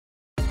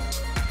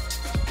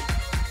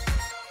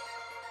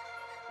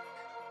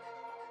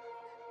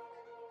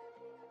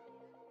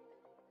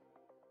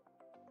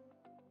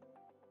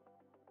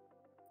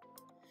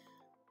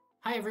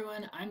Hi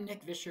everyone, I'm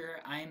Nick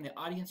Vischer. I am the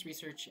Audience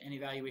Research and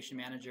Evaluation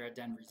Manager at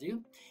Denver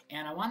Zoo,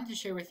 and I wanted to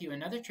share with you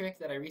another trick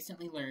that I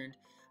recently learned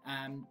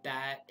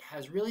that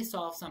has really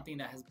solved something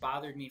that has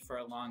bothered me for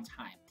a long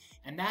time.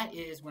 And that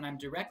is when I'm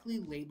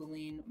directly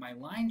labeling my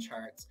line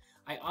charts,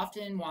 I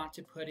often want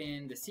to put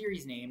in the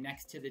series name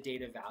next to the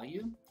data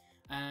value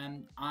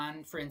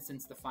on, for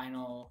instance, the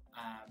final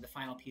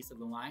piece of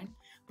the line,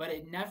 but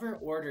it never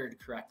ordered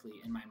correctly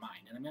in my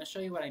mind. And I'm going to show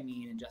you what I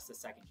mean in just a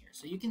second here.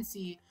 So you can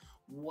see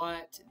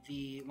what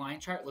the line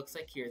chart looks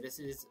like here. This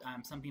is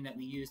something that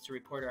we use to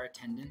report our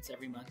attendance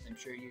every month. I'm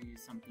sure you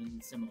use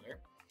something similar.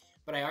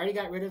 But I already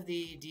got rid of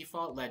the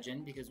default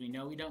legend because we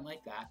know we don't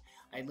like that.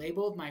 I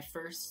labeled my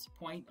first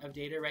point of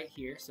data right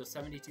here, so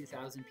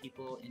 72,000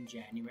 people in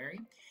January,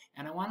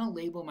 and I want to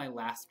label my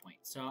last point.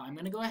 So I'm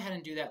going to go ahead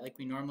and do that like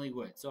we normally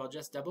would. So I'll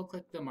just double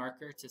click the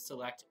marker to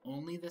select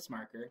only this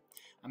marker.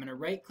 I'm going to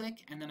right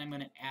click and then I'm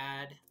going to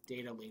add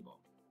data label.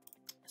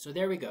 So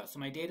there we go. So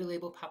my data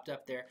label popped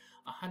up there,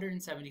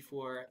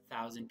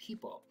 174,000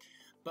 people.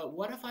 But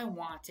what if I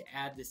want to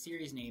add the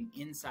series name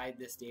inside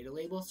this data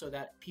label so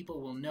that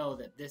people will know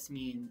that this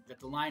means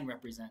that the line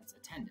represents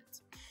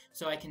attendance?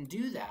 So I can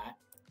do that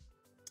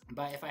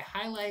by, if I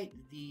highlight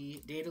the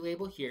data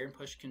label here and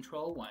push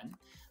Control-1,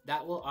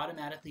 that will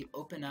automatically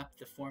open up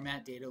the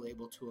Format Data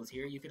Label tools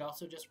here. You could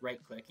also just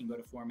right click and go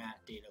to Format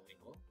Data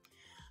Label.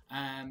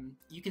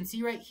 You can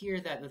see right here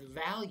that the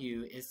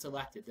value is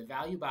selected. The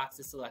value box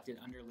is selected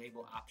under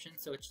Label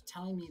Options, so it's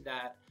telling me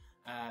that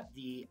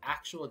the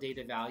actual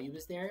data value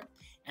is there.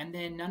 And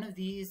then none of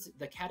these,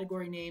 the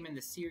category name and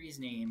the series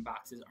name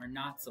boxes, are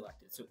not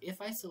selected. So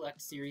if I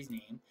select series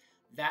name,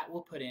 that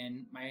will put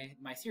in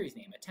my series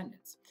name,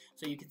 attendance.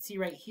 So you can see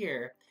right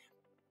here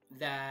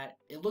that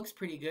it looks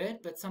pretty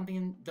good, but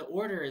the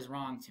order is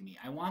wrong to me.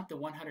 I want the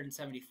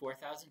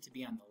 174,000 to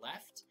be on the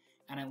left,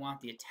 and I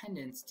want the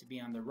attendance to be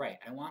on the right.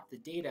 I want the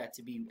data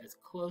to be as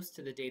close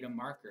to the data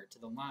marker, to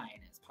the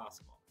line, as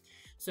possible.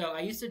 So I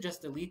used to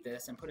just delete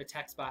this and put a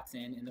text box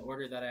in the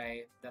order that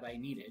I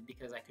needed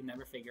because I could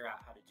never figure out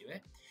how to do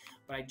it.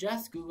 But I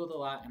just Googled a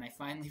lot and I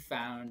finally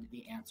found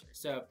the answer.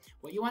 So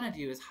what you want to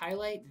do is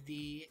highlight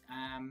the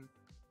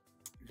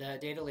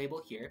data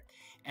label here,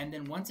 and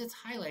then once it's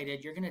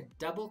highlighted, you're going to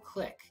double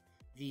click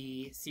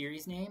the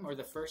series name or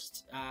the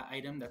first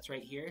item that's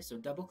right here. So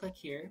double click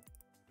here,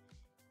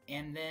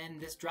 and then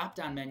this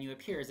drop-down menu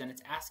appears and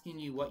it's asking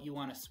you what you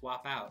want to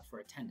swap out for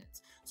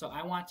attendance. So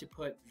I want to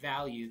put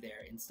value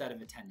there instead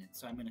of attendance.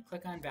 So I'm going to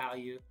click on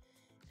value,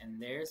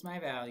 and there's my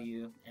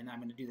value, and I'm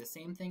going to do the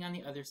same thing on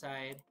the other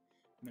side.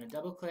 I'm going to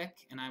double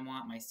click and I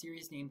want my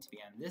series name to be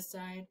on this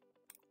side,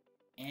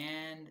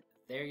 and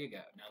there you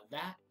go. Now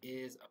that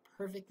is a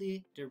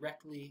perfectly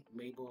directly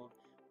labeled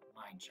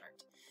line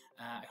chart.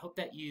 I hope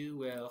that you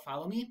will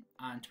follow me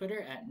on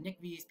Twitter at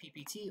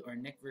NickVsPPT or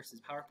Nick versus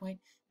PowerPoint.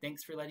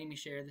 Thanks for letting me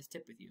share this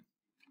tip with you.